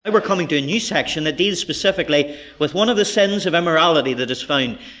We're coming to a new section that deals specifically with one of the sins of immorality that is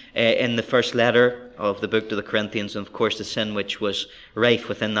found in the first letter of the book to the Corinthians, and of course the sin which was rife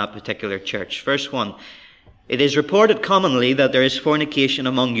within that particular church. Verse 1, "It is reported commonly that there is fornication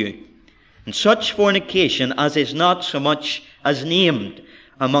among you, and such fornication as is not so much as named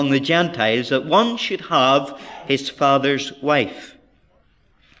among the Gentiles, that one should have his father's wife.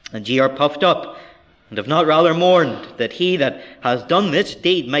 And ye are puffed up, and have not rather mourned, that he that has done this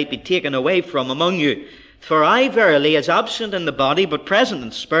deed might be taken away from among you. For I verily, as absent in the body, but present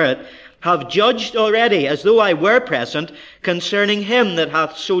in spirit, have judged already, as though I were present, concerning him that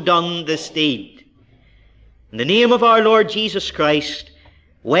hath so done this deed. In the name of our Lord Jesus Christ,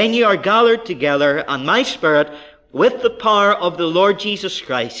 when ye are gathered together, and my spirit, with the power of the Lord Jesus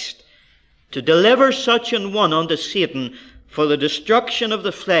Christ, to deliver such an one unto Satan for the destruction of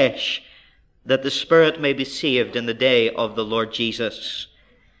the flesh, that the spirit may be saved in the day of the Lord Jesus.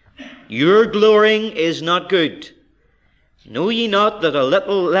 Your glorying is not good. Know ye not that a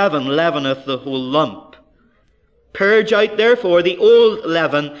little leaven leaveneth the whole lump? Purge out therefore the old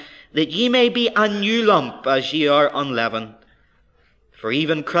leaven, that ye may be a new lump, as ye are unleavened. For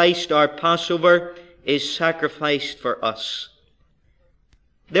even Christ our Passover is sacrificed for us.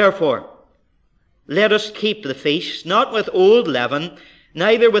 Therefore, let us keep the feast, not with old leaven,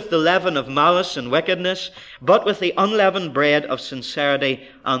 neither with the leaven of malice and wickedness, but with the unleavened bread of sincerity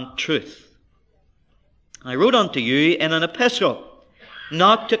and truth. I wrote unto you in an epistle,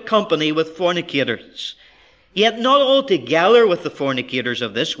 not to company with fornicators, yet not altogether with the fornicators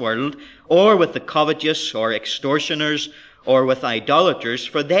of this world, or with the covetous, or extortioners, or with idolaters,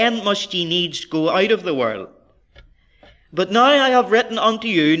 for then must ye needs go out of the world. But now I have written unto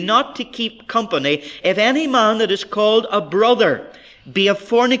you not to keep company, if any man that is called a brother be a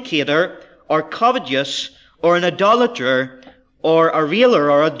fornicator, or covetous, or an idolater, or a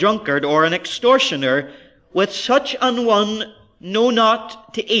railer, or a drunkard, or an extortioner, with such an one know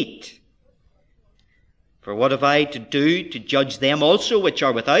not to eat. For what have I to do to judge them also which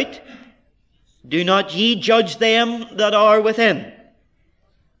are without? Do not ye judge them that are within.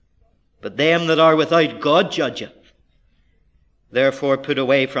 But them that are without God judgeth. Therefore put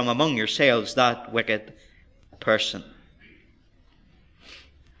away from among yourselves that wicked person."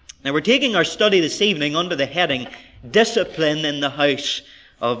 Now we're taking our study this evening under the heading, Discipline in the House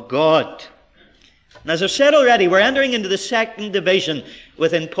of God. And as I've said already, we're entering into the second division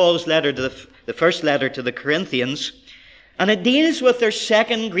within Paul's letter to the first letter to the Corinthians, and it deals with their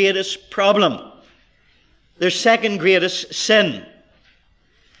second greatest problem, their second greatest sin.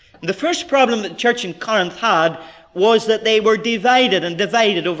 And the first problem that the church in Corinth had was that they were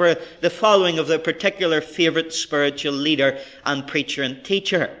divided over the following of their particular favourite spiritual leader and preacher and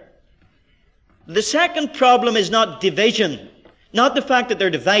teacher. The second problem is not division, not the fact that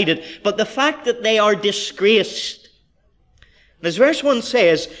they're divided, but the fact that they are disgraced. As verse 1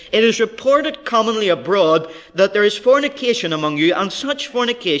 says, "It is reported commonly abroad that there is fornication among you, and such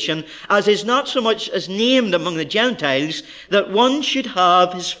fornication as is not so much as named among the Gentiles, that one should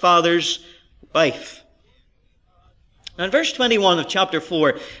have his father's wife." Now in verse 21 of chapter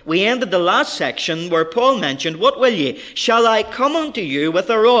 4, we ended the last section where Paul mentioned, "What will ye? Shall I come unto you with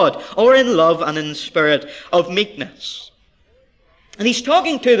a rod, or in love and in spirit of meekness?" And he's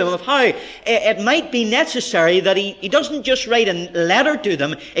talking to them of how it might be necessary that he doesn't just write a letter to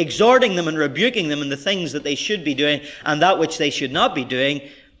them, exhorting them and rebuking them in the things that they should be doing and that which they should not be doing,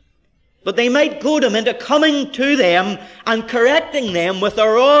 but they might goad him into coming to them and correcting them with a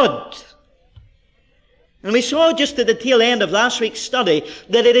rod. And we saw just at the tail end of last week's study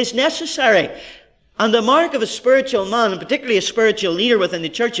that it is necessary. And the mark of a spiritual man, and particularly a spiritual leader within the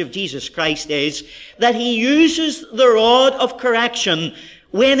Church of Jesus Christ, is that he uses the rod of correction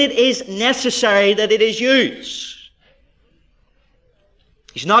when it is necessary that it is used.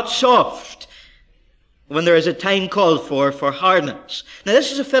 He's not soft when there is a time called for hardness. Now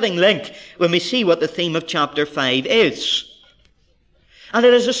this is a fitting link when we see what the theme of chapter 5 is. And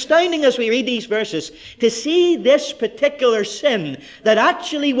it is astounding as we read these verses to see this particular sin that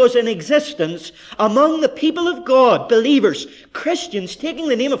actually was in existence among the people of God, believers, Christians, taking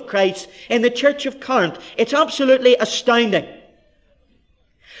the name of Christ in the church of Corinth. It's absolutely astounding.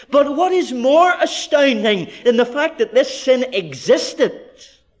 But what is more astounding than the fact that this sin existed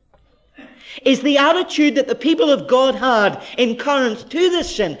is the attitude that the people of God had in Corinth to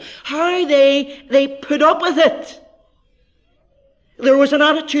this sin. How they put up with it. There was an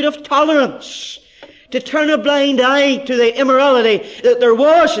attitude of tolerance. to turn a blind eye to the immorality that there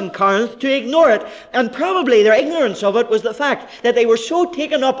was in Corinth, to ignore it. And probably their ignorance of it was the fact that they were so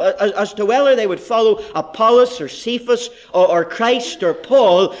taken up as to whether they would follow Apollos or Cephas or Christ or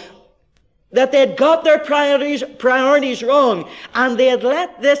Paul, that they had got their priorities wrong, and they had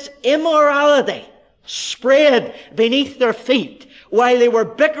let this immorality spread beneath their feet while they were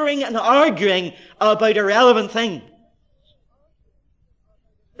bickering and arguing about irrelevant things.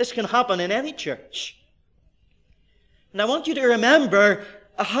 This can happen in any church. And I want you to remember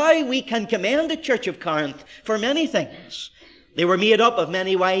how we can commend the church of Corinth for many things. They were made up of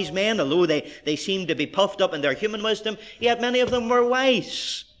many wise men, although they seemed to be puffed up in their human wisdom, yet many of them were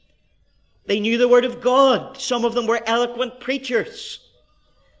wise. They knew the Word of God. Some of them were eloquent preachers,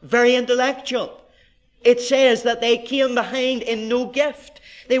 very intellectual. It says that they came behind in no gift.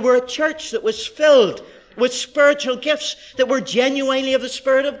 They were a church that was filled with spiritual gifts that were genuinely of the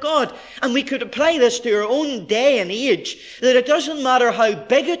Spirit of God. And we could apply this to our own day and age, that it doesn't matter how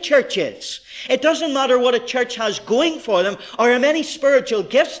big a church is. It doesn't matter what a church has going for them, or how many spiritual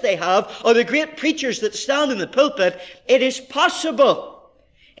gifts they have, or the great preachers that stand in the pulpit. It is possible,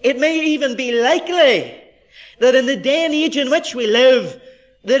 it may even be likely, that in the day and age in which we live,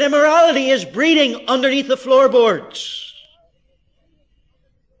 that immorality is breeding underneath the floorboards.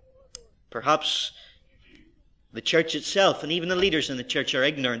 Perhaps the church itself and even the leaders in the church are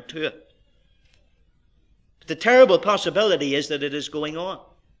ignorant to it. But the terrible possibility is that it is going on.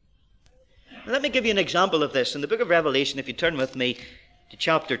 Now, let me give you an example of this. In the book of Revelation, if you turn with me to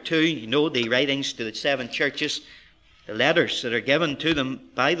chapter 2, you know the writings to the 7 churches, the letters that are given to them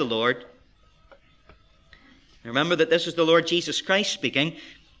by the Lord. Remember that this is the Lord Jesus Christ speaking.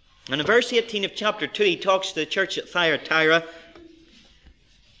 And in verse 18 of chapter 2, he talks to the church at Thyatira.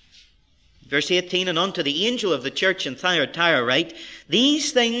 Verse 18, and unto the angel of the church in Thyatira write,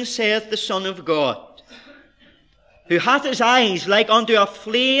 these things saith the Son of God, who hath his eyes like unto a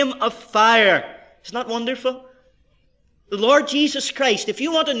flame of fire. Isn't that wonderful? The Lord Jesus Christ, if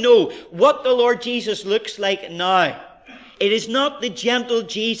you want to know what the Lord Jesus looks like now, it is not the gentle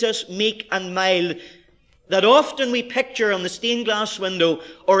Jesus, meek and mild, that often we picture on the stained glass window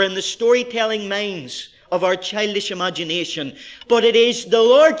or in the storytelling minds of our childish imagination. But it is the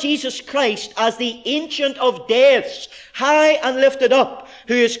Lord Jesus Christ as the Ancient of Days, high and lifted up,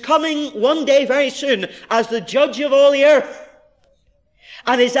 who is coming one day very soon as the Judge of all the earth.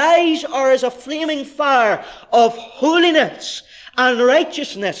 And his eyes are as a flaming fire of holiness and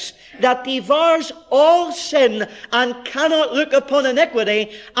righteousness that devours all sin and cannot look upon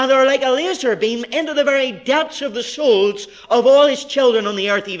iniquity, and are like a laser beam into the very depths of the souls of all his children on the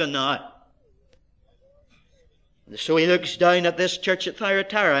earth even now. So he looks down at this church at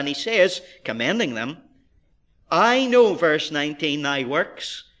Thyatira and he says, commending them, I know, verse 19, thy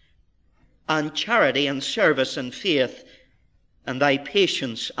works, and charity, and service, and faith, and thy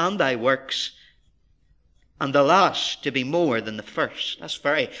patience, and thy works, and the last to be more than the first. That's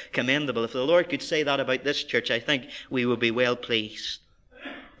very commendable. If the Lord could say that about this church, I think we would be well pleased.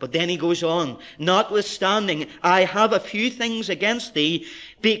 But then he goes on, notwithstanding, I have a few things against thee,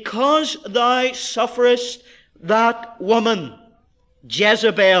 because thou sufferest that woman,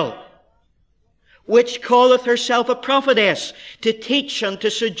 Jezebel, which calleth herself a prophetess, to teach and to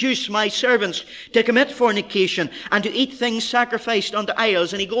seduce my servants to commit fornication and to eat things sacrificed unto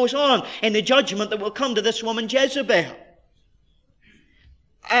idols. And he goes on in the judgment that will come to this woman Jezebel.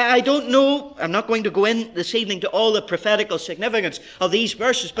 I don't know, I'm not going to go in this evening to all the prophetical significance of these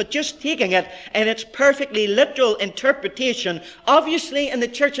verses, but just taking it in its perfectly literal interpretation, obviously in the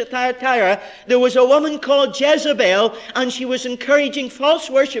church at Thyatira, there was a woman called Jezebel, and she was encouraging false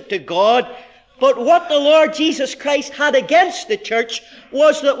worship to God. But what the Lord Jesus Christ had against the church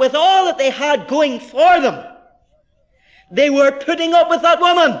was that with all that they had going for them, they were putting up with that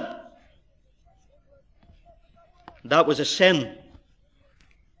woman. That was a sin.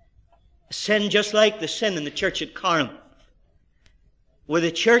 A sin just like the sin in the church at Corinth, where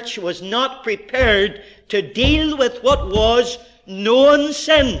the church was not prepared to deal with what was known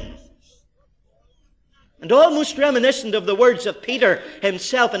sin. And almost reminiscent of the words of Peter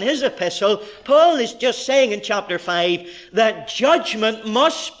himself in his epistle, Paul is just saying in chapter 5 that judgment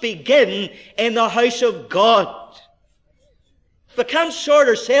must begin in the house of God. If we can't sort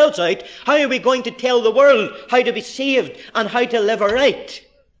ourselves out, how are we going to tell the world how to be saved and how to live aright?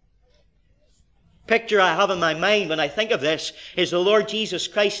 Picture I have in my mind when I think of this is the Lord Jesus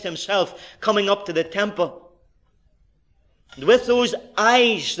Christ himself coming up to the temple. And with those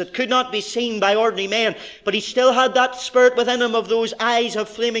eyes that could not be seen by ordinary men, but he still had that spirit within him of those eyes of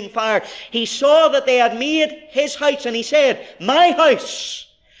flaming fire. He saw that they had made his house, and he said, my house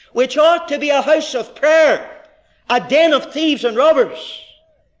which ought to be a house of prayer, a den of thieves and robbers.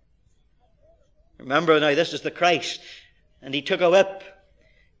 Remember now, this is the Christ. And he took a whip,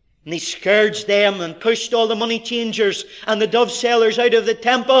 and he scourged them and pushed all the money changers and the dove sellers out of the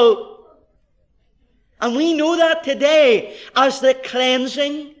temple. And we know that today as the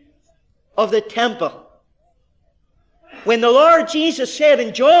cleansing of the temple. When the Lord Jesus said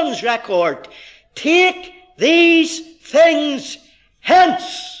in John's record, "Take these things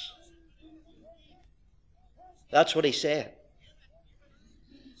hence." That's what he said.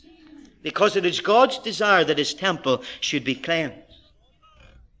 Because it is God's desire that his temple should be cleansed.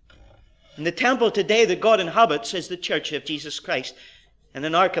 And the temple today that God inhabits is the church of Jesus Christ. And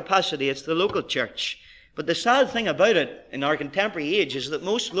in our capacity, it's the local church. But the sad thing about it in our contemporary age is that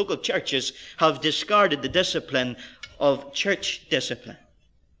most local churches have discarded the discipline of church discipline.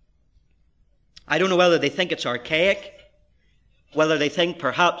 I don't know whether they think it's archaic, whether they think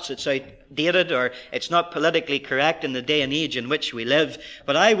perhaps it's outdated or it's not politically correct in the day and age in which we live.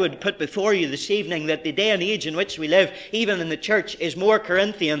 But I would put before you this evening that the day and age in which we live, even in the church, is more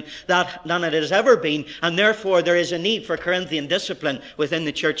Corinthian than it has ever been. And therefore there is a need for Corinthian discipline within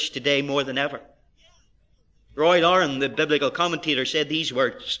the church today more than ever. Roy Lauren, the biblical commentator, said these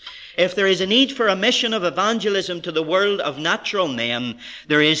words: "If there is a need for a mission of evangelism to the world of natural men,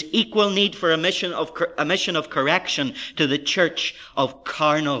 there is equal need for a mission of correction to the church of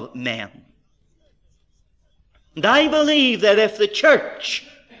carnal men." And I believe that if the church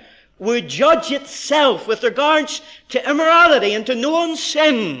would judge itself with regards to immorality and to known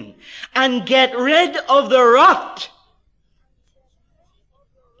sin and get rid of the rot,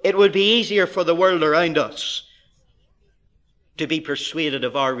 it would be easier for the world around us to be persuaded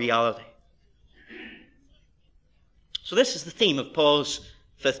of our reality. So this is the theme of Paul's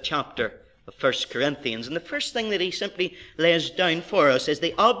 5th chapter of 1 Corinthians. And the first thing that he simply lays down for us is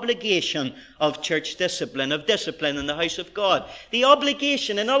the obligation of church discipline, of discipline in the house of God. The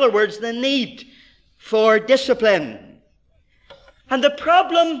obligation, in other words, the need for discipline. And the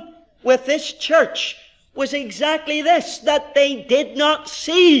problem with this church was exactly this, that they did not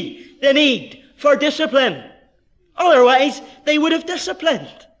see the need for discipline. Otherwise, they would have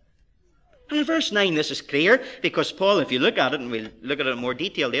disciplined. And in verse 9, this is clear, because Paul, if you look at it, and we'll look at it in more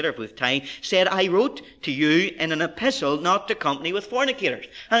detail later if we have time, said, "I wrote to you in an epistle not to company with fornicators."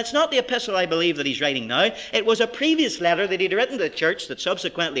 And it's not the epistle, I believe, that he's writing now. It was a previous letter that he'd written to the church that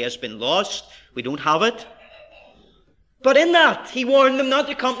subsequently has been lost. We don't have it. But in that, he warned them not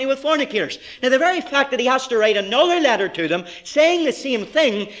to company with fornicators. Now, the very fact that he has to write another letter to them saying the same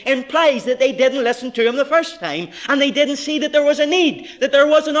thing implies that they didn't listen to him the first time, and they didn't see that there was a need, that there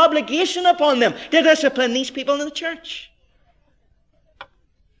was an obligation upon them to discipline these people in the church.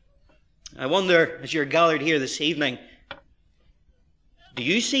 I wonder, as you're gathered here this evening, do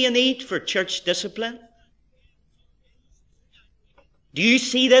you see a need for church discipline? Do you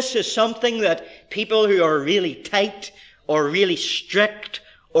see this as something that people who are really tight or really strict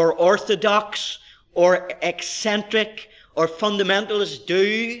or orthodox or eccentric or fundamentalists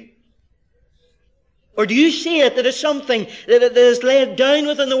do? Or do you see it that is something that is laid down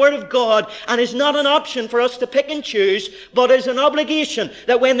within the Word of God and is not an option for us to pick and choose, but is an obligation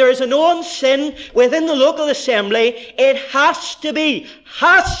that when there is a known sin within the local assembly, it has to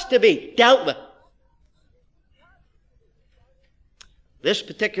be dealt with? This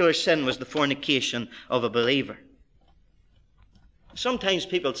particular sin was the fornication of a believer. Sometimes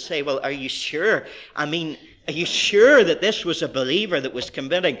people say, "Well, are you sure? Are you sure that this was a believer that was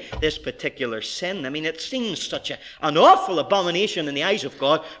committing this particular sin?" It seems such an awful abomination in the eyes of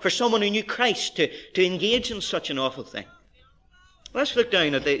God for someone who knew Christ to engage in such an awful thing. Let's look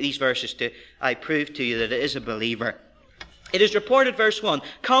down at these verses I prove to you that it is a believer. It is reported, verse 1,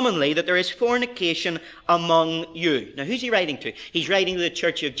 commonly that there is fornication among you. Now, who's he writing to? He's writing to the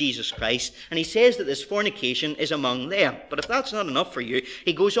church of Jesus Christ, and he says that this fornication is among them. But if that's not enough for you,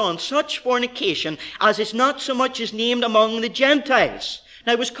 he goes on, such fornication as is not so much as named among the Gentiles.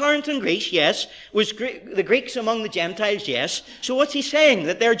 Now, was Corinth in Greece? Yes. Was the Greeks among the Gentiles? Yes. So what's he saying?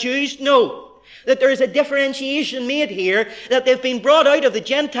 That they're Jews? No. That there is a differentiation made here, that they've been brought out of the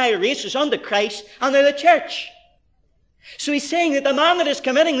Gentile races unto Christ, and they're the church. So he's saying that the man that is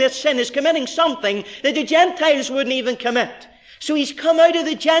committing this sin is committing something that the Gentiles wouldn't even commit. So he's come out of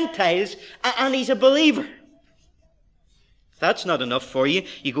the Gentiles and he's a believer. If that's not enough for you,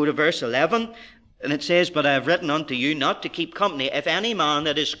 you go to verse 11 and it says, "But I have written unto you not to keep company if any man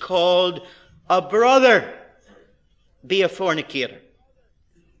that is called a brother be a fornicator."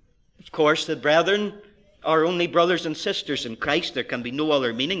 Of course, the brethren are only brothers and sisters in Christ. There can be no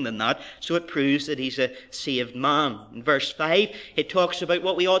other meaning than that. So it proves that he's a saved man. In verse 5, it talks about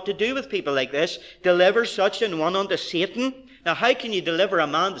what we ought to do with people like this. Deliver such an one unto Satan. Now, how can you deliver a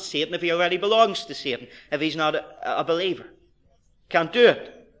man to Satan if he already belongs to Satan, if he's not a believer? Can't do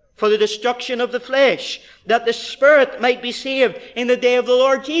it. For the destruction of the flesh, that the spirit might be saved in the day of the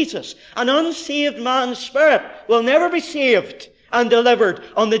Lord Jesus. An unsaved man's spirit will never be saved and delivered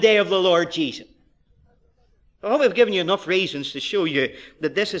on the day of the Lord Jesus. Well, we've given you enough reasons to show you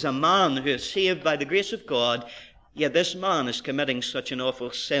that this is a man who is saved by the grace of God, yet this man is committing such an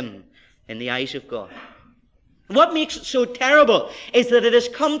awful sin in the eyes of God. What makes it so terrible is that it has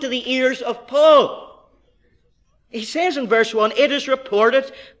come to the ears of Paul. He says in verse 1, it is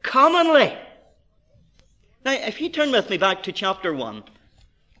reported commonly. Now, if you turn with me back to chapter 1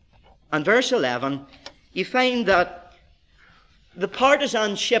 and verse 11, you find that the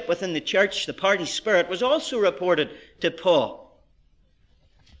partisanship within the church, the party spirit, was also reported to Paul.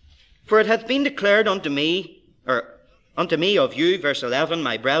 For it hath been declared unto me of you, verse 11,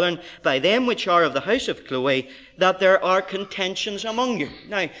 my brethren, by them which are of the house of Chloe, that there are contentions among you.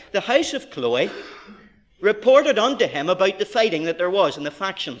 Now, the house of Chloe reported unto him about the fighting that there was in the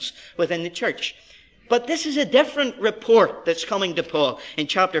factions within the church. But this is a different report that's coming to Paul in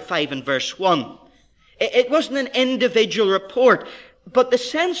chapter 5 and verse 1. It wasn't an individual report, but the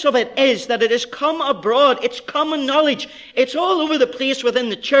sense of it is that it has come abroad. It's common knowledge. It's all over the place within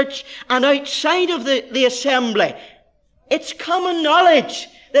the church and outside of the assembly. It's common knowledge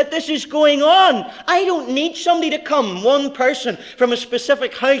that this is going on. I don't need somebody to come, one person from a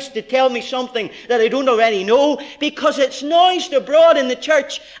specific house, to tell me something that I don't already know, because it's noised abroad in the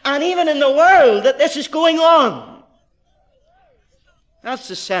church and even in the world that this is going on. That's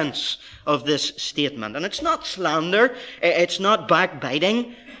the sense of this statement. And it's not slander. It's not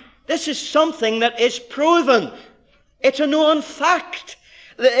backbiting. This is something that is proven. It's a known fact.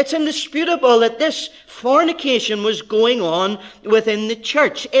 It's indisputable that this fornication was going on within the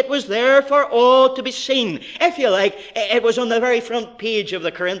church. It was there for all to be seen. If you like, it was on the very front page of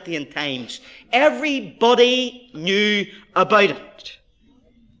the Corinthian Times. Everybody knew about it.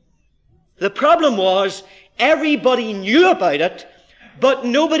 The problem was, everybody knew about it, but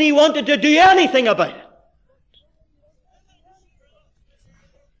nobody wanted to do anything about it.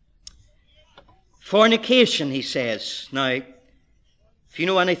 Fornication, he says. Now, if you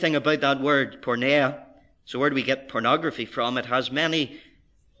know anything about that word, porneia, it's a word we get pornography from. It has many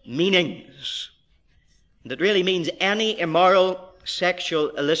meanings. That really means any immoral, sexual,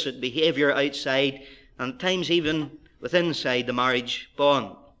 illicit behavior outside, and at times even within inside the marriage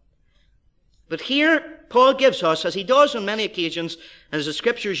bond. But here, Paul gives us, as he does on many occasions, as the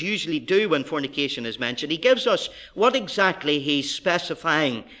scriptures usually do when fornication is mentioned, he gives us what exactly he's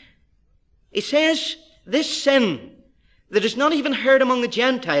specifying. He says, this sin that is not even heard among the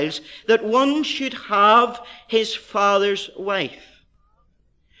Gentiles, that one should have his father's wife.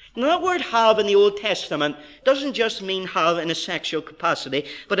 Now, that word have in the Old Testament doesn't just mean have in a sexual capacity,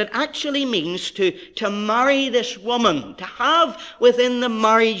 but it actually means to marry this woman, to have within the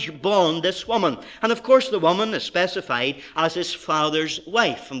marriage bond this woman. And of course the woman is specified as his father's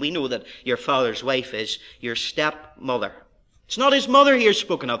wife. And we know that your father's wife is your stepmother. It's not his mother here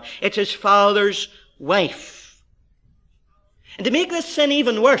spoken of, it's his father's wife. And to make this sin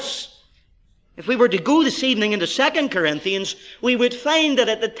even worse, if we were to go this evening into 2 Corinthians, we would find that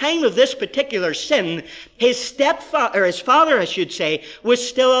at the time of this particular sin, his father, was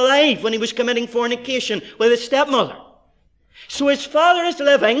still alive when he was committing fornication with his stepmother. So his father is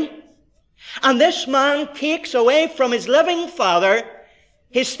living, and this man takes away from his living father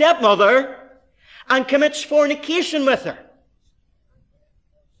his stepmother and commits fornication with her.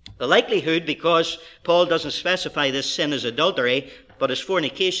 The likelihood, because Paul doesn't specify this sin as adultery, but as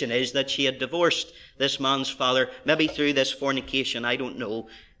fornication is, that she had divorced this man's father, maybe through this fornication, I don't know.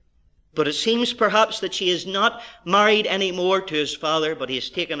 But it seems perhaps that she is not married anymore to his father, but he has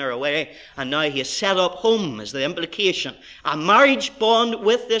taken her away, and now he has set up home, is the implication. A marriage bond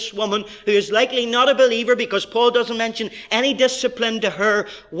with this woman, who is likely not a believer, because Paul doesn't mention any discipline to her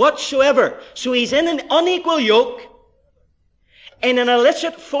whatsoever. So he's in an unequal yoke, in an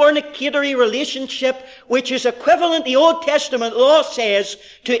illicit fornicatory relationship, which is equivalent, the Old Testament law says,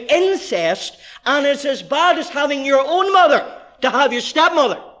 to incest, and is as bad as having your own mother to have your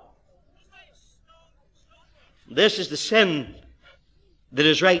stepmother. This is the sin that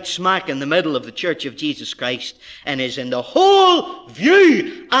is right smack in the middle of the Church of Jesus Christ, and is in the whole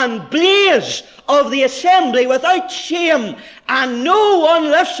view and blaze of the assembly without shame, and no one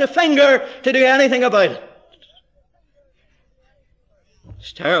lifts a finger to do anything about it.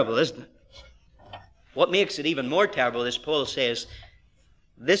 It's terrible, isn't it? What makes it even more terrible is Paul says,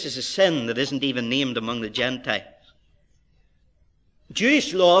 this is a sin that isn't even named among the Gentiles.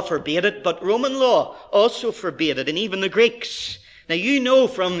 Jewish law forbade it, but Roman law also forbade it, and even the Greeks. Now you know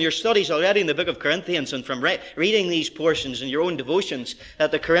from your studies already in the book of Corinthians and from reading these portions in your own devotions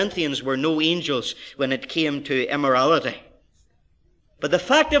that the Corinthians were no angels when it came to immorality. But the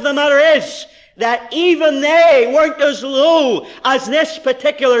fact of the matter is that even they weren't as low as this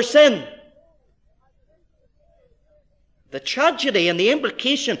particular sin. The tragedy and the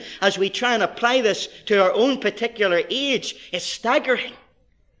implication as we try and apply this to our own particular age is staggering.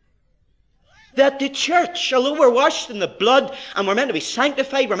 That the church, although we're washed in the blood and we're meant to be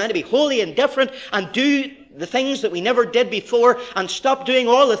sanctified, we're meant to be holy and different and do the things that we never did before and stop doing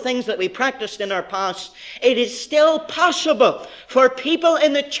all the things that we practiced in our past, it is still possible for people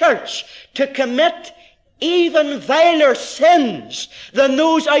in the church to commit even viler sins than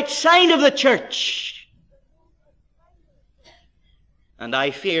those outside of the church. And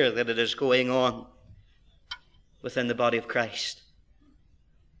I fear that it is going on within the body of Christ.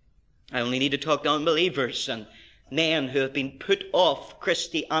 I only need to talk to unbelievers and men who have been put off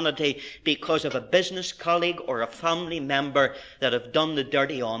Christianity because of a business colleague or a family member that have done the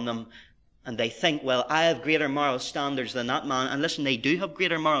dirty on them. And they think, well, I have greater moral standards than that man. And listen, they do have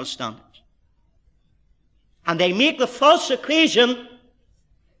greater moral standards. And they make the false equation,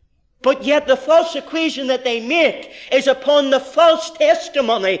 but yet the false equation that they make is upon the false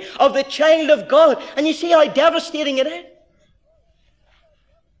testimony of the child of God. And you see how devastating it is?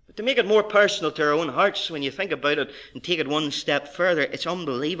 But to make it more personal to our own hearts, when you think about it and take it one step further, it's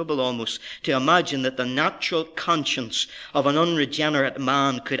unbelievable almost to imagine that the natural conscience of an unregenerate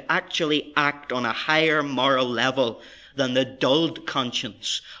man could actually act on a higher moral level than the dulled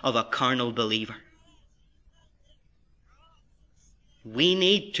conscience of a carnal believer. We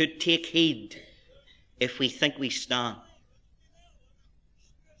need to take heed if we think we stand,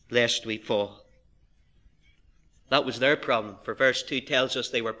 lest we fall. That was their problem, for verse 2 tells us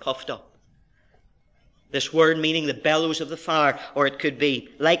they were puffed up. This word meaning the bellows of the fire, or it could be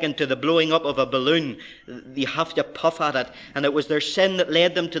likened to the blowing up of a balloon. You have to puff at it. And it was their sin that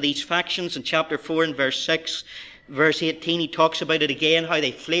led them to these factions in chapter 4 and verse 6. Verse 18, he talks about it again, how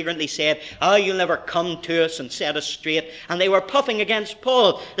they flagrantly said, you'll never come to us and set us straight. And they were puffing against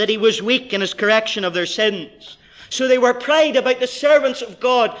Paul that he was weak in his correction of their sins. So they were proud about the servants of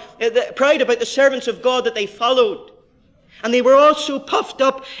God, that they followed. And they were also puffed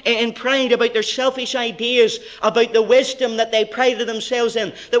up in pride about their selfish ideas, about the wisdom that they prided themselves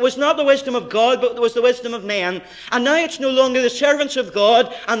in. That was not the wisdom of God, but it was the wisdom of man. And now it's no longer the servants of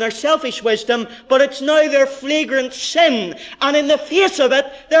God and their selfish wisdom, but it's now their flagrant sin. And in the face of it,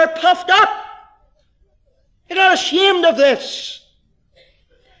 they're puffed up. They're not ashamed of this.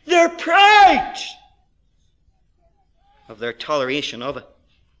 They're proud of their toleration of it.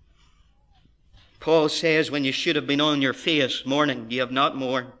 Paul says, when you should have been on your face mourning, you have not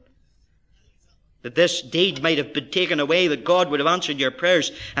mourned. That this deed might have been taken away, that God would have answered your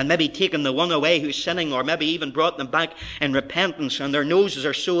prayers and maybe taken the one away who's sinning, or maybe even brought them back in repentance. And their noses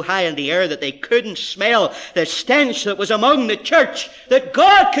are so high in the air that they couldn't smell the stench that was among the church that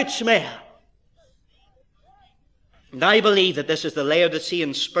God could smell. And I believe that this is the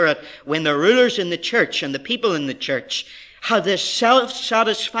Laodicean spirit when the rulers in the church and the people in the church have this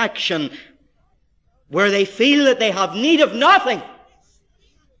self-satisfaction where they feel that they have need of nothing.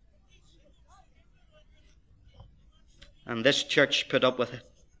 And this church put up with it.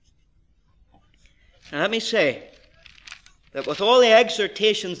 Now let me say that with all the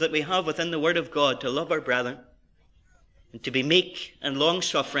exhortations that we have within the Word of God to love our brethren, and to be meek and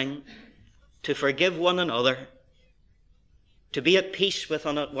long-suffering, to forgive one another, to be at peace with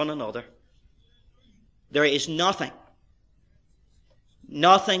one another, there is nothing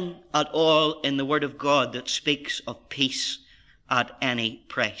at all in the Word of God that speaks of peace at any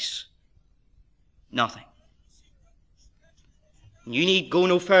price. Nothing. You need go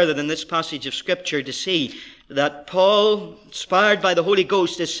no further than this passage of Scripture to see that Paul, inspired by the Holy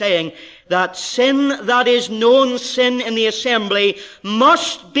Ghost, is saying that sin that is known sin in the assembly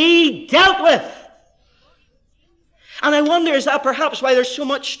must be dealt with. And I wonder, is that perhaps why there's so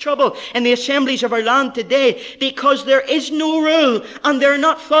much trouble in the assemblies of our land today? Because there is no rule, and they're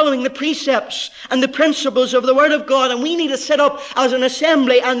not following the precepts and the principles of the Word of God. And we need to sit up as an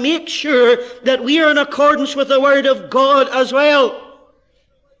assembly and make sure that we are in accordance with the Word of God as well.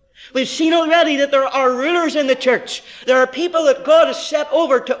 We've seen already that there are rulers in the church. There are people that God has set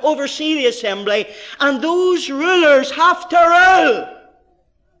over to oversee the assembly, and those rulers have to rule.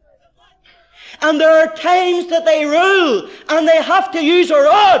 And there are times that they rule and they have to use a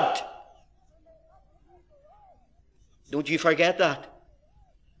rod. Don't you forget that.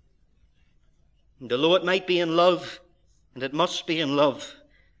 And although it might be in love, and it must be in love,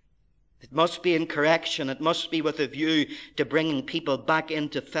 it must be in correction, it must be with a view to bringing people back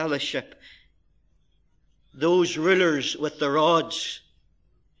into fellowship, those rulers with the rods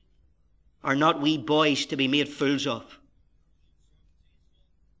are not wee boys to be made fools of.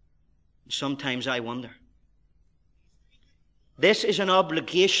 Sometimes I wonder. This is an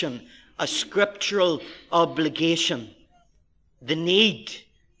obligation, a scriptural obligation. The need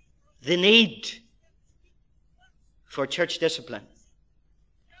for church discipline.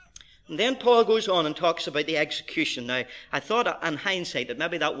 And then Paul goes on and talks about the execution. Now, I thought in hindsight that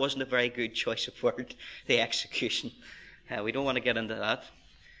maybe that wasn't a very good choice of word, the execution. We don't want to get into that.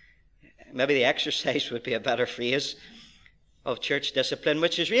 Maybe the exercise would be a better phrase of church discipline,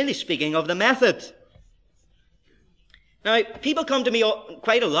 which is really speaking of the method. Now, people come to me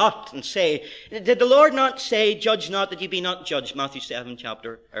quite a lot and say, did the Lord not say, judge not that ye be not judged? Matthew 7,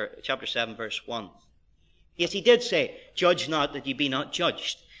 chapter 7, verse 1. Yes, he did say, judge not that ye be not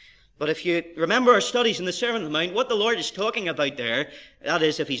judged. But if you remember our studies in the Sermon on the Mount, what the Lord is talking about there, that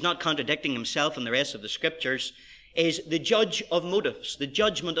is, if he's not contradicting himself and the rest of the scriptures, is the judge of motives, the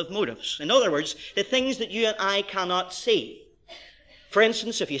judgment of motives. In other words, the things that you and I cannot see. For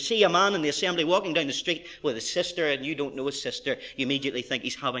instance, if you see a man in the assembly walking down the street with his sister and you don't know his sister, you immediately think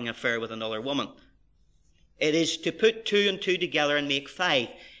he's having an affair with another woman. It is to put 2 and 2 together and make 5.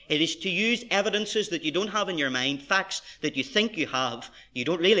 It is to use evidences that you don't have in your mind, facts that you think you have, you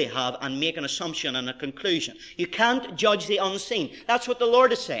don't really have, and make an assumption and a conclusion. You can't judge the unseen. That's what the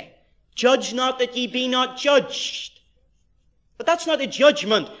Lord is saying. Judge not that ye be not judged. But that's not a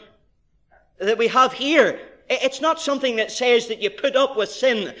judgment that we have here. It's not something that says that you put up with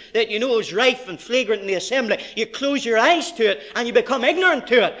sin that you know is rife and flagrant in the assembly. You close your eyes to it and you become ignorant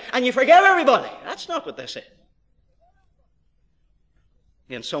to it and you forgive everybody. That's not what this is.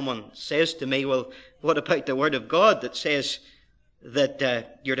 And someone says to me, well, what about the Word of God that says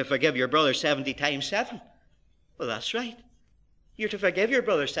that you're to forgive your brother 70 times 7? Well, that's right. You're to forgive your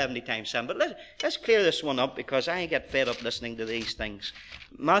brother 70 times 7. But let's clear this one up because I get fed up listening to these things.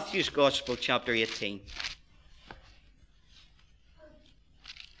 Matthew's Gospel, chapter 18.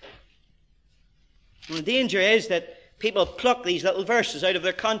 And the danger is that people pluck these little verses out of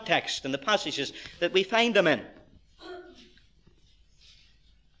their context and the passages that we find them in.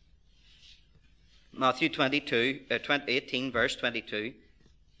 Matthew 18, verse 22.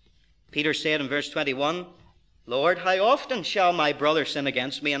 Peter said in verse 21, Lord, how often shall my brother sin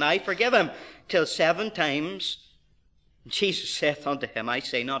against me, and I forgive him? Till 7 times? And Jesus saith unto him, I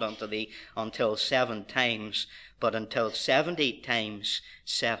say not unto thee until 7 times, but until 70 times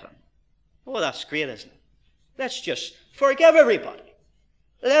 7. Oh, that's great, isn't it? Let's just forgive everybody.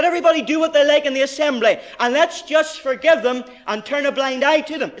 Let everybody do what they like in the assembly, and let's just forgive them and turn a blind eye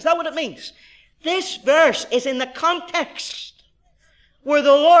to them. Is that what it means? This verse is in the context where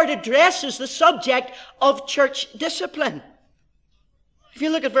the Lord addresses the subject of church discipline. If you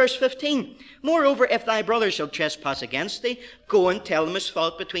look at verse 15, moreover, if thy brother shall trespass against thee, go and tell him his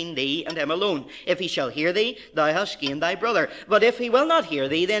fault between thee and him alone. If he shall hear thee, thou hast gained thy brother. But if he will not hear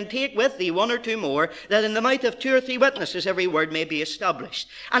thee, then take with thee 1 or 2 more, that in the mouth of 2 or 3 witnesses every word may be established.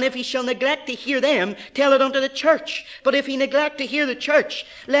 And if he shall neglect to hear them, tell it unto the church. But if he neglect to hear the church,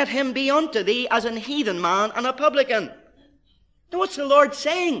 let him be unto thee as an heathen man and a publican. Now what's the Lord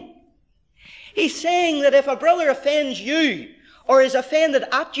saying? He's saying that if a brother offends you, or is offended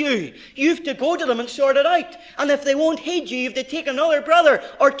at you, you have to go to them and sort it out. And if they won't heed you, you have to take another brother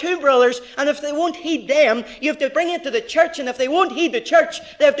or 2 brothers, and if they won't heed them, you have to bring it to the church, and if they won't heed the church,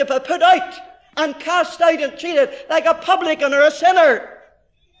 they have to be put out and cast out and treated like a publican or a sinner.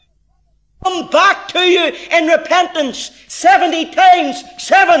 Come back to you in repentance 70 times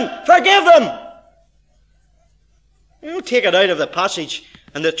 7. Forgive them. You don't take it out of the passage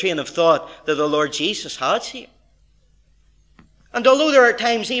and the train of thought that the Lord Jesus has here. And although there are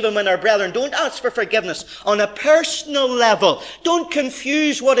times even when our brethren don't ask for forgiveness on a personal level, don't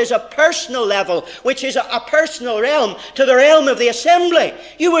confuse what is a personal level, which is a personal realm, to the realm of the assembly.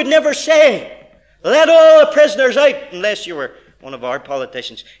 You would never say, let all the prisoners out, unless you were one of our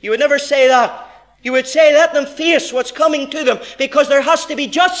politicians. You would never say that. You would say, let them face what's coming to them, because there has to be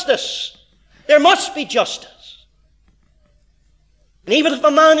justice. There must be justice. And even if a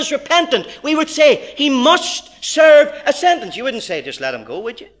man is repentant, we would say he must serve a sentence. You wouldn't say just let him go,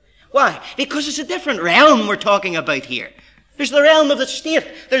 would you? Why? Because it's a different realm we're talking about here. There's the realm of the state,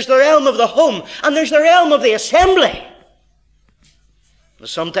 there's the realm of the home, and there's the realm of the assembly.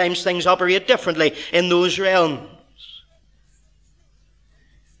 Sometimes things operate differently in those realms.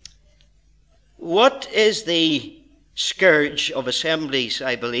 What is the scourge of assemblies,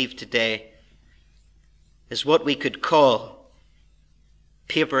 I believe, today is what we could call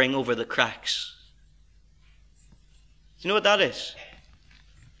papering over the cracks. Do you know what that is?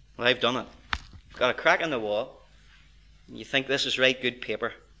 Well, I've done it. I've got a crack in the wall, and you think this is right good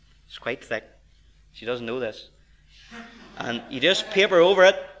paper. It's quite thick. She doesn't know this. And you just paper over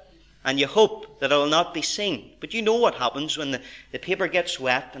it, and you hope that it will not be seen. But you know what happens when the paper gets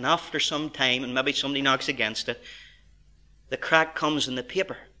wet, and after some time, and maybe somebody knocks against it, the crack comes in the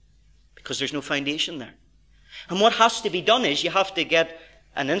paper, because there's no foundation there. And what has to be done is you have to get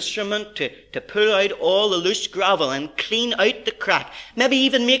an instrument to pull out all the loose gravel and clean out the crack. Maybe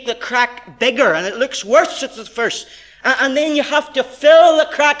even make the crack bigger, and it looks worse at the first. And then you have to fill the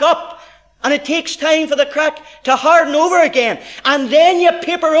crack up. And it takes time for the crack to harden over again. And then you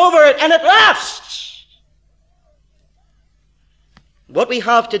paper over it, and it lasts. What we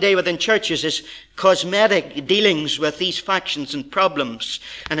have today within churches is cosmetic dealings with these factions and problems.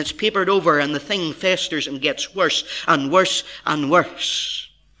 And it's papered over, and the thing festers and gets worse and worse and worse.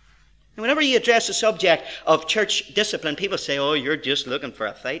 And whenever you address the subject of church discipline, people say, oh, you're just looking for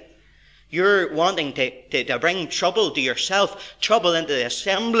a fight. You're wanting to bring trouble to yourself, trouble into the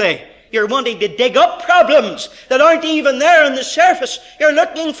assembly. You're wanting to dig up problems that aren't even there on the surface. You're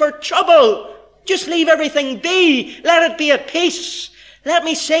looking for trouble. Just leave everything be. Let it be at peace. Let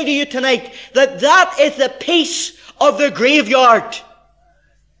me say to you tonight that that is the peace of the graveyard,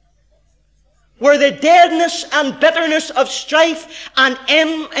 where the deadness and bitterness of strife and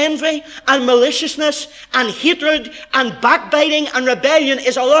envy and maliciousness and hatred and backbiting and rebellion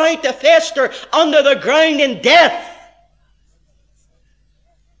is allowed to fester under the ground in death.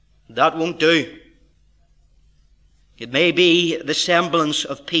 That won't do. It may be the semblance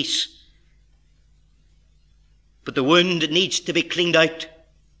of peace, but the wound needs to be cleaned out.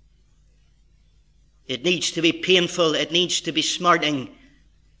 It needs to be painful. It needs to be smarting.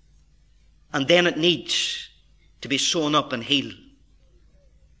 And then it needs to be sewn up and healed.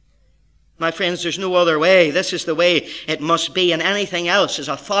 My friends, there's no other way. This is the way it must be, and anything else is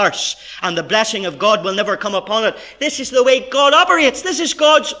a farce, and the blessing of God will never come upon it. This is the way God operates. This is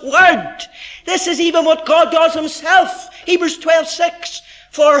God's word. This is even what God does himself. Hebrews 12:6.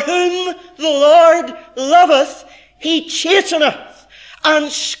 For whom the Lord loveth, he chasteneth, and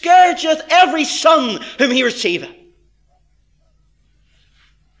scourgeth every son whom he receiveth.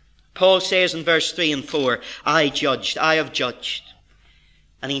 Paul says in verse 3 and 4, I have judged.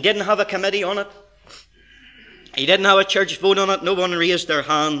 And he didn't have a committee on it. He didn't have a church vote on it. No one raised their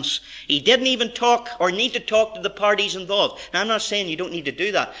hands. He didn't even talk or need to talk to the parties involved. Now, I'm not saying you don't need to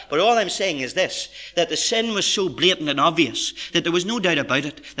do that, but all I'm saying is this, that the sin was so blatant and obvious that there was no doubt about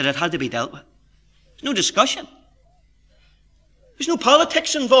it, that it had to be dealt with. There's no discussion. There's no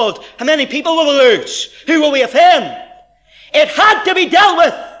politics involved. How many people will we lose? Who will we offend? It had to be dealt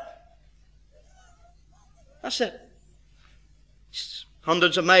with. That's it. It's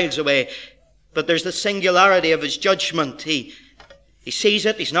hundreds of miles away, but there's the singularity of his judgment. He sees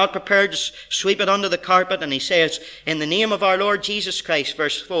it. He's not prepared to sweep it under the carpet, and he says, in the name of our Lord Jesus Christ,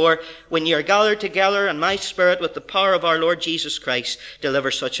 verse 4, when ye are gathered together in my spirit with the power of our Lord Jesus Christ,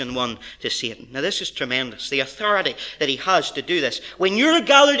 deliver such an one to Satan. Now this is tremendous, the authority that he has to do this. When you're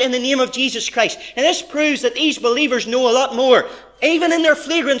gathered in the name of Jesus Christ, and this proves that these believers know a lot more, even in their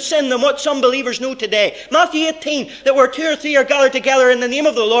flagrant sin, than what some believers know today. Matthew 18, that where 2 or 3 are gathered together in the name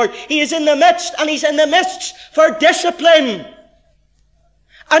of the Lord, he is in the midst, and he's in the midst for discipline.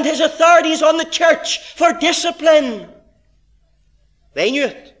 And his authority is on the church for discipline. They knew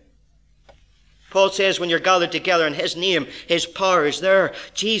it. Paul says when you're gathered together in his name, his power is there.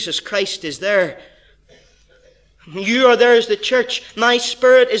 Jesus Christ is there. You are there as the church. My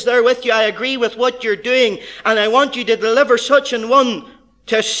spirit is there with you. I agree with what you're doing, and I want you to deliver such an one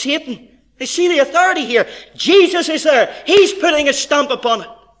to Satan. You see the authority here. Jesus is there. He's putting a stamp upon it.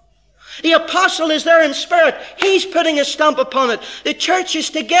 The apostle is there in spirit. He's putting a stamp upon it. The church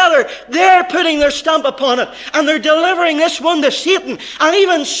is together. They're putting their stamp upon it. And they're delivering this one to Satan. And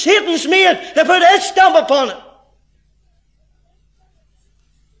even Satan's made to put his stamp upon it.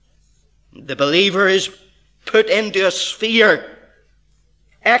 The believer is put into a sphere,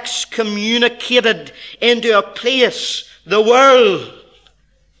 excommunicated into a place, the world.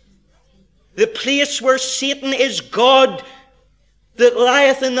 The place where Satan is God, that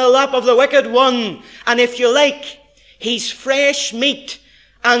lieth in the lap of the wicked one. And if you like, he's fresh meat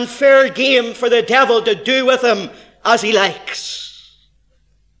and fair game for the devil to do with him as he likes.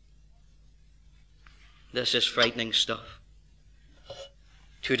 This is frightening stuff.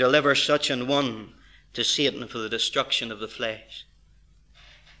 To deliver such an one to Satan for the destruction of the flesh.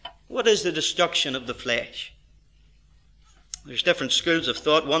 What is the destruction of the flesh? There's different schools of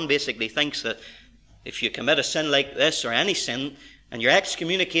thought. One basically thinks that if you commit a sin like this, or any sin, and you're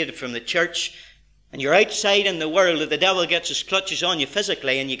excommunicated from the church, and you're outside in the world, that the devil gets his clutches on you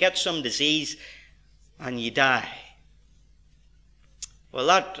physically, and you get some disease, and you die. Well,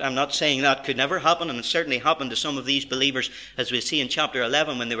 I'm not saying that could never happen, and it certainly happened to some of these believers, as we see in chapter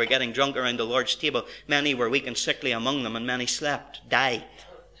 11, when they were getting drunk around the Lord's table. Many were weak and sickly among them, and many slept, died.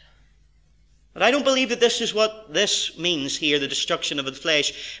 But I don't believe that this is what this means here, the destruction of the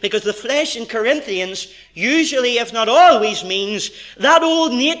flesh. Because the flesh in Corinthians usually, if not always, means that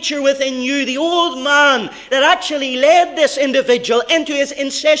old nature within you, the old man that actually led this individual into his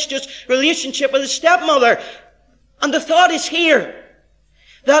incestuous relationship with his stepmother. And the thought is here,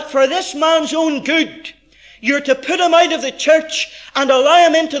 that for this man's own good, you're to put him out of the church and allow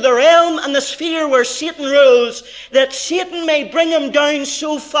him into the realm and the sphere where Satan rules, that Satan may bring him down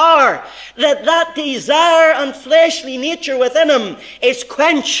so far that that desire and fleshly nature within him is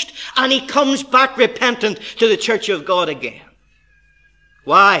quenched and he comes back repentant to the church of God again.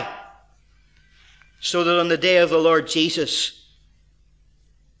 Why? So that on the day of the Lord Jesus,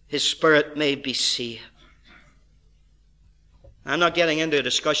 his spirit may be saved. I'm not getting into a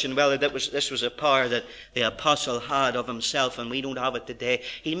discussion whether this was a power that the apostle had of himself and we don't have it today.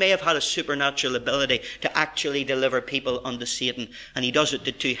 He may have had a supernatural ability to actually deliver people unto Satan, and he does it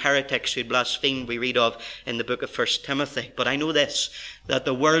to two heretics who blasphemed, we read of in the book of 1 Timothy. But I know this, that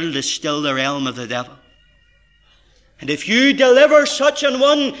the world is still the realm of the devil. And if you deliver such an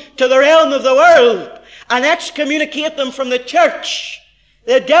one to the realm of the world and excommunicate them from the church,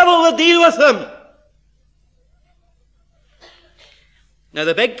 the devil will deal with them. Now,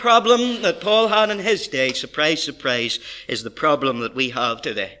 the big problem that Paul had in his day, surprise, surprise, is the problem that we have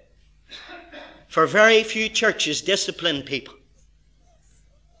today. For very few churches discipline people.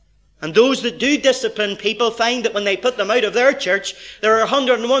 And those that do discipline people find that when they put them out of their church, there are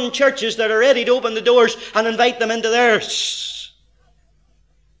 101 churches that are ready to open the doors and invite them into theirs.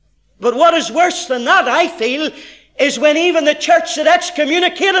 But what is worse than that, I feel, is when even the church that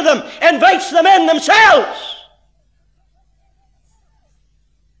excommunicated them invites them in themselves.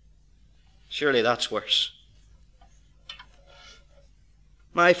 Surely that's worse.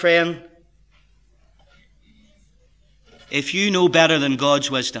 My friend, if you know better than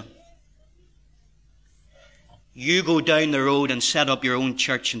God's wisdom, you go down the road and set up your own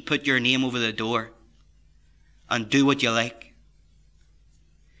church and put your name over the door and do what you like.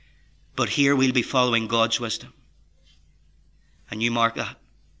 But here we'll be following God's wisdom. And you mark that.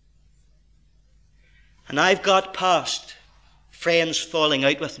 And I've got past friends falling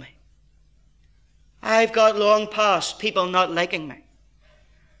out with me. I've got long past people not liking me.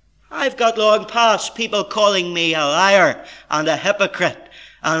 I've got long past people calling me a liar and a hypocrite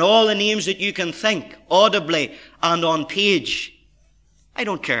and all the names that you can think, audibly and on page. I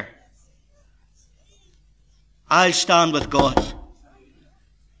don't care. I'll stand with God.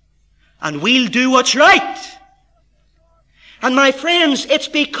 And we'll do what's right. And my friends, it's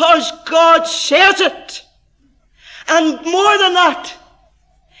because God says it. And more than that,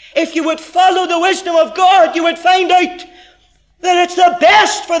 if you would follow the wisdom of God, you would find out that it's the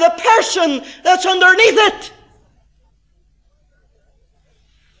best for the person that's underneath it.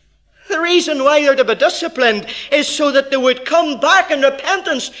 The reason why they're to be disciplined is so that they would come back in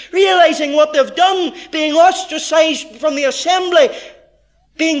repentance, realizing what they've done, being ostracized from the assembly,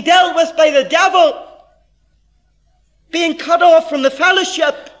 being dealt with by the devil, being cut off from the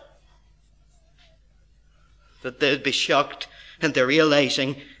fellowship, that they'd be shocked into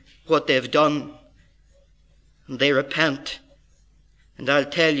realizing what they've done, and they repent. And I'll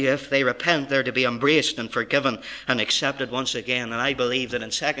tell you, if they repent, they're to be embraced and forgiven and accepted once again. And I believe that in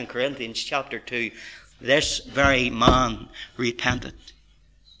 2 Corinthians chapter 2, this very man repented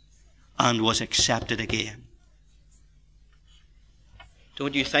and was accepted again.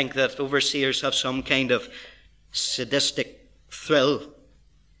 Don't you think that overseers have some kind of sadistic thrill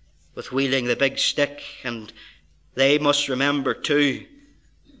with wielding the big stick? And they must remember too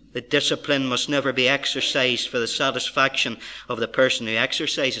that discipline must never be exercised for the satisfaction of the person who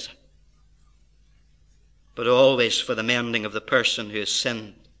exercises it, but always for the mending of the person who has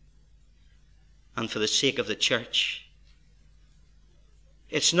sinned and for the sake of the church.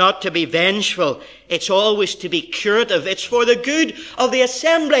 It's not to be vengeful. It's always to be curative. It's for the good of the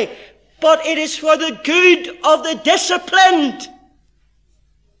assembly, but it is for the good of the disciplined.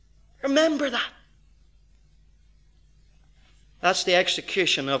 Remember that. That's the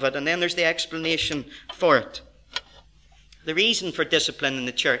execution of it. And then there's the explanation for it. The reason for discipline in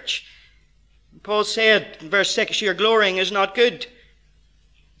the church. Paul said in verse 6, your glorying is not good.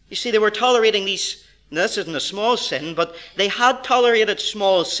 You see, they were tolerating these Now, this isn't a small sin, but they had tolerated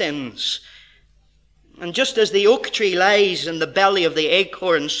small sins. And just as the oak tree lies in the belly of the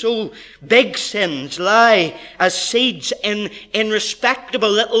acorn, so big sins lie as seeds in respectable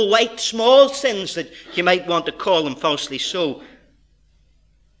little white small sins that you might want to call them falsely so.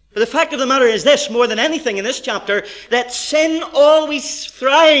 But the fact of the matter is this, more than anything in this chapter, that sin always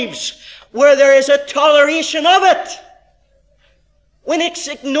thrives where there is a toleration of it. When it's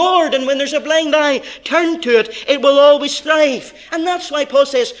ignored and when there's a blind eye turned to it, it will always thrive. And that's why Paul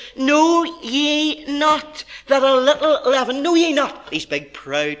says, know ye not that a little leaven, know ye not, these big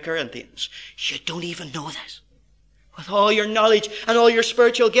proud Corinthians, you don't even know this. With all your knowledge and all your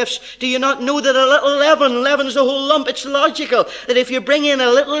spiritual gifts, do you not know that a little leaven leavens the whole lump? It's logical that if you bring in a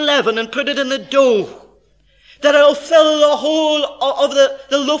little leaven and put it in the dough, that it'll fill the whole of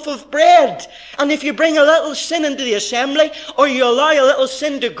the loaf of bread. And if you bring a little sin into the assembly, or you allow a little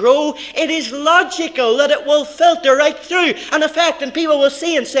sin to grow, it is logical that it will filter right through and affect, and people will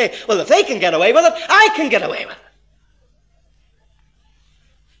see and say, well, if they can get away with it, I can get away with it.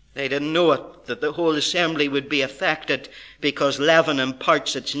 They didn't know it, that the whole assembly would be affected because leaven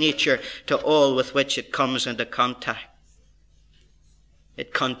imparts its nature to all with which it comes into contact.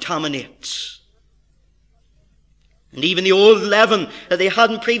 It contaminates. And even the old leaven that they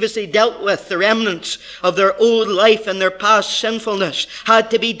hadn't previously dealt with, the remnants of their old life and their past sinfulness,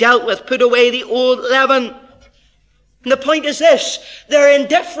 had to be dealt with. Put away the old leaven. And the point is this, their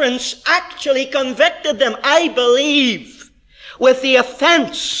indifference actually convicted them, I believe, with the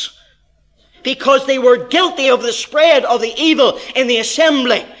offense, because they were guilty of the spread of the evil in the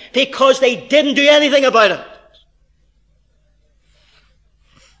assembly, because they didn't do anything about it.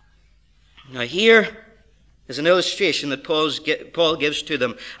 Now here is an illustration that Paul gives to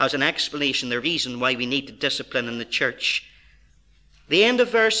them as an explanation, the reason why we need to discipline in the church. The end of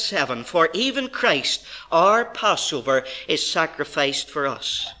verse 7, for even Christ, our Passover, is sacrificed for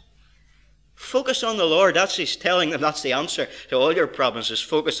us. Focus on the Lord. That's he's telling them. That's the answer to all your problems, is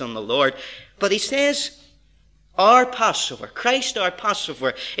focus on the Lord. But he says, our Passover, Christ our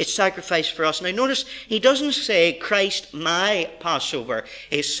Passover, is sacrificed for us. Now notice, he doesn't say, Christ my Passover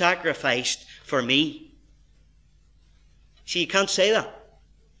is sacrificed for me. See, you can't say that.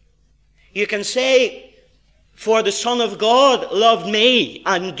 You can say, for the Son of God loved me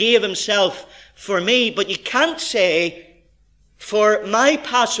and gave himself for me, but you can't say, for my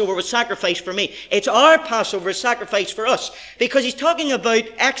Passover was sacrificed for me. It's our Passover sacrificed for us. Because he's talking about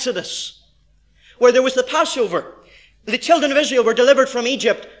Exodus, where there was the Passover. The children of Israel were delivered from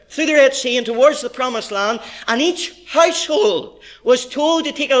Egypt through the Red Sea and towards the Promised Land, and each household was told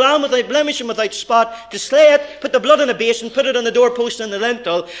to take a lamb without blemish and without spot, to slay it, put the blood in a basin, put it on the doorpost and the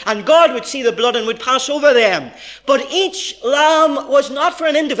lintel, and God would see the blood and would pass over them. But each lamb was not for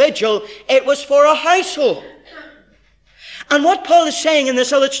an individual, it was for a household. And what Paul is saying in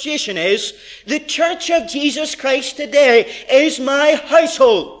this illustration is, the church of Jesus Christ today is my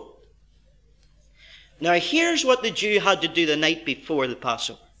household. Now here's what the Jew had to do the night before the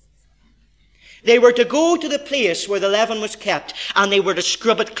Passover. They were to go to the place where the leaven was kept, and they were to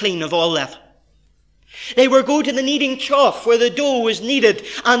scrub it clean of all leaven. They were to go to the kneading trough where the dough was kneaded,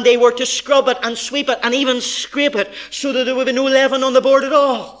 and they were to scrub it and sweep it and even scrape it so that there would be no leaven on the board at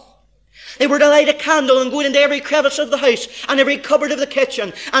all. They were to light a candle and go into every crevice of the house and every cupboard of the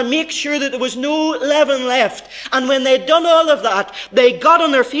kitchen and make sure that there was no leaven left. And when they'd done all of that, they got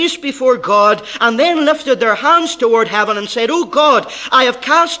on their face before God and then lifted their hands toward heaven and said, "Oh God, I have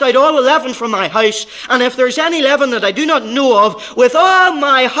cast out all the leaven from my house, and if there's any leaven that I do not know of, with all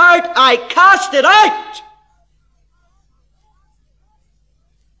my heart I cast it out."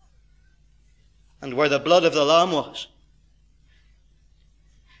 And where the blood of the Lamb was,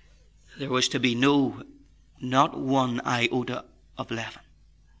 there was to be not one iota of leaven.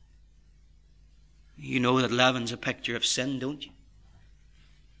 You know that leaven's a picture of sin, don't you?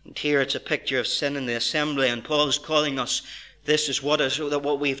 And here it's a picture of sin in the assembly, and Paul's calling us, this is what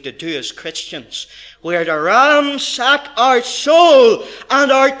we have to do as Christians. We are to ransack our soul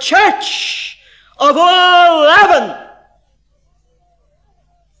and our church of all leaven.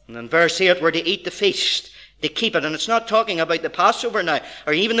 And in verse 8, we're to eat the feast, to keep it. And it's not talking about the Passover now,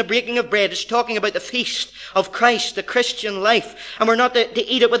 or even the breaking of bread. It's talking about the feast of Christ, the Christian life. And we're not to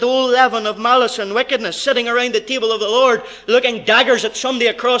eat it with old leaven of malice and wickedness, sitting around the table of the Lord, looking daggers at somebody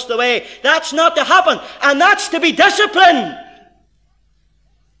across the way. That's not to happen. And that's to be disciplined.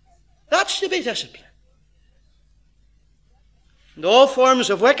 That's to be disciplined. And all forms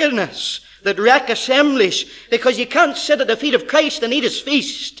of wickedness that wreck assemblies, because you can't sit at the feet of Christ and eat his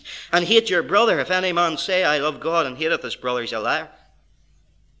feast and hate your brother. If any man say, "I love God," and hateth his brother, he's a liar.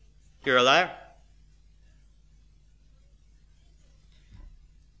 You're a liar.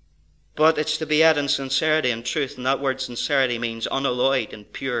 But it's to be ate in sincerity and truth, and that word sincerity means unalloyed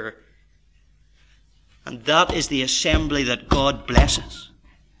and pure. And that is the assembly that God blesses.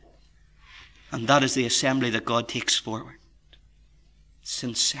 And that is the assembly that God takes forward.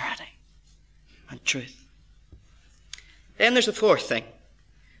 Sincerity and truth. Then there's the fourth thing.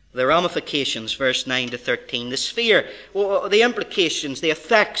 The ramifications, verse 9 to 13. The sphere, the implications, the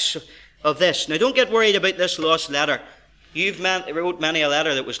effects of this. Now don't get worried about this lost letter. You've wrote many a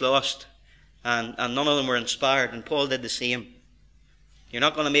letter that was lost, and none of them were inspired, and Paul did the same. You're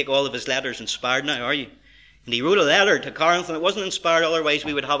not going to make all of his letters inspired now, are you? And he wrote a letter to Corinth, and it wasn't inspired, otherwise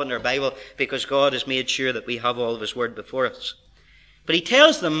we would have it in our Bible, because God has made sure that we have all of his word before us. But he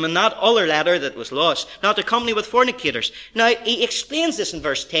tells them in that other letter that was lost not to company with fornicators. Now, he explains this in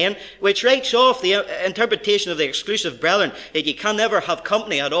verse 10, which writes off the interpretation of the exclusive brethren, that you can never have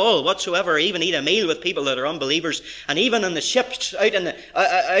company at all whatsoever, or even eat a meal with people that are unbelievers. And even in the ships out in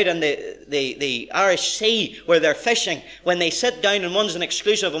the Irish Sea where they're fishing, when they sit down and one's an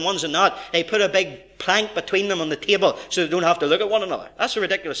exclusive and one's a not, they put a big plank between them on the table so they don't have to look at one another. That's the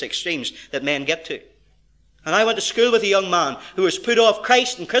ridiculous extremes that men get to. And I went to school with a young man who was put off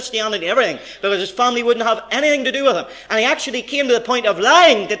Christ and Christianity and everything because his family wouldn't have anything to do with him. And he actually came to the point of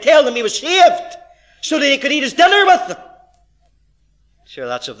lying to tell them he was saved so that he could eat his dinner with them. Sure,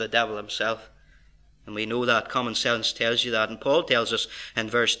 that's of the devil himself. And we know that. Common sense tells you that. And Paul tells us in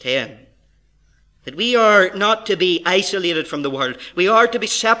verse 10 that we are not to be isolated from the world. We are to be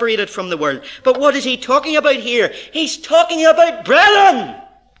separated from the world. But what is he talking about here? He's talking about brethren.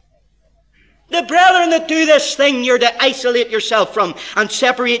 The brethren that do this thing, you're to isolate yourself from and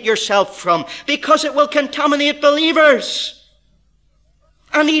separate yourself from, because it will contaminate believers.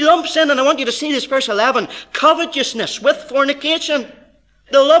 And he lumps in, and I want you to see this, verse 11, covetousness with fornication,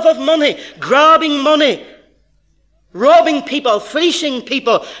 the love of money, grabbing money, robbing people, fleecing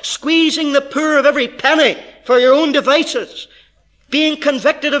people, squeezing the poor of every penny for your own devices, being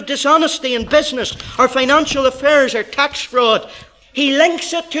convicted of dishonesty in business or financial affairs or tax fraud. He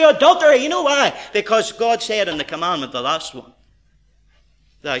links it to adultery. You know why? Because God said in the commandment, the last one,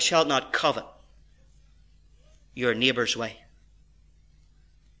 thou shalt not covet your neighbour's wife.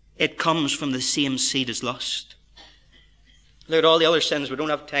 It comes from the same seed as lust. Look at all the other sins. We don't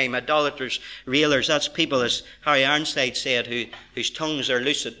have time. Idolaters, railers. That's people, as Harry Ironside said, whose tongues are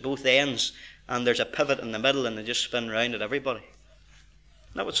loose at both ends, and there's a pivot in the middle, and they just spin round at everybody.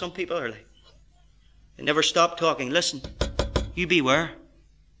 Isn't that what some people are like? They never stop talking. Listen. You beware.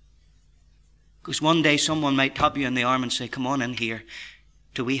 Because one day someone might tap you on the arm and say, come on in here.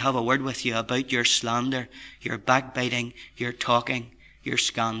 Do we have a word with you about your slander, your backbiting, your talking, your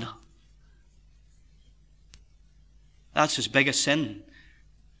scandal? That's as big a sin,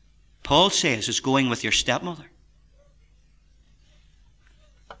 Paul says, is going with your stepmother.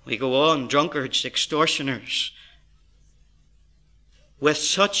 We go on, drunkards, extortioners. With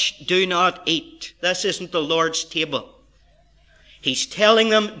such do not eat. This isn't the Lord's table. He's telling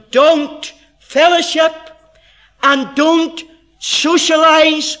them, don't fellowship and don't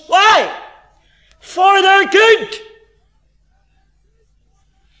socialize. Why? For their good.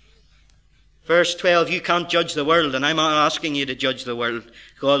 Verse 12, you can't judge the world, and I'm not asking you to judge the world.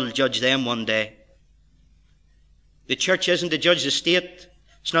 God will judge them one day. The church isn't to judge the state.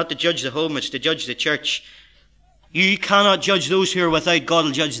 It's not to judge the home, it's to judge the church. You cannot judge those who are without. God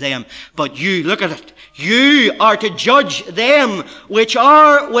will judge them. But you, look at it. You are to judge them which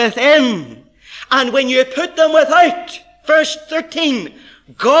are within. And when you put them without, verse 13,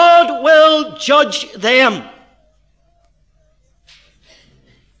 God will judge them.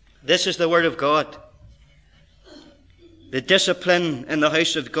 This is the word of God. The discipline in the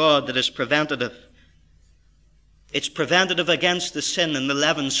house of God that is preventative. It's preventative against the sin and the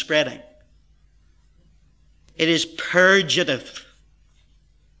leaven spreading. It is purgative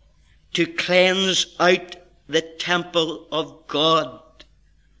to cleanse out the temple of God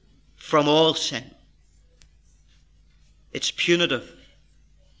from all sin. It's punitive,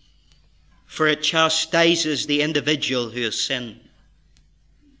 for it chastises the individual who has sinned.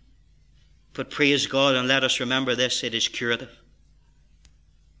 But praise God, and let us remember this, it is curative.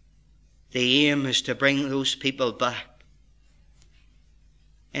 The aim is to bring those people back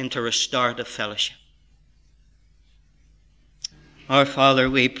into restorative fellowship. Our Father,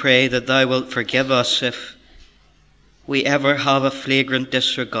 we pray that Thou wilt forgive us if we ever have a flagrant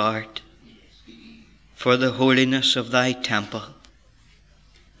disregard for the holiness of Thy temple,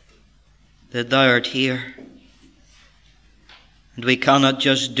 that Thou art here, and we cannot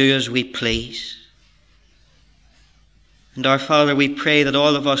just do as we please. And our Father, we pray that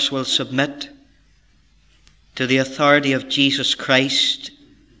all of us will submit to the authority of Jesus Christ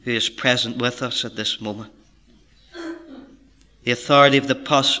who is present with us at this moment. The authority of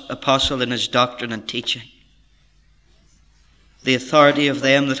the apostle in his doctrine and teaching. The authority of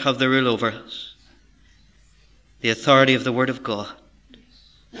them that have the rule over us. The authority of the Word of God.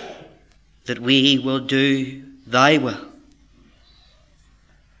 That we will do thy will.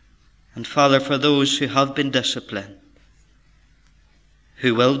 And Father, for those who have been disciplined,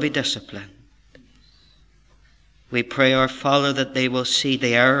 who will be disciplined, we pray, our Father, that they will see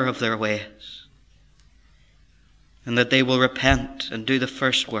the error of their ways, and that they will repent and do the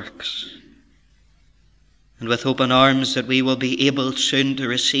first works, and with open arms that we will be able soon to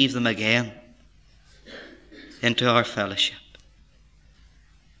receive them again into our fellowship.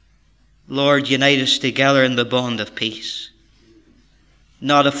 Lord, unite us together in the bond of peace,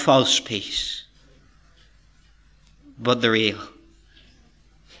 not a false peace, but the real,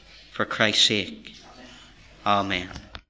 for Christ's sake. Amen.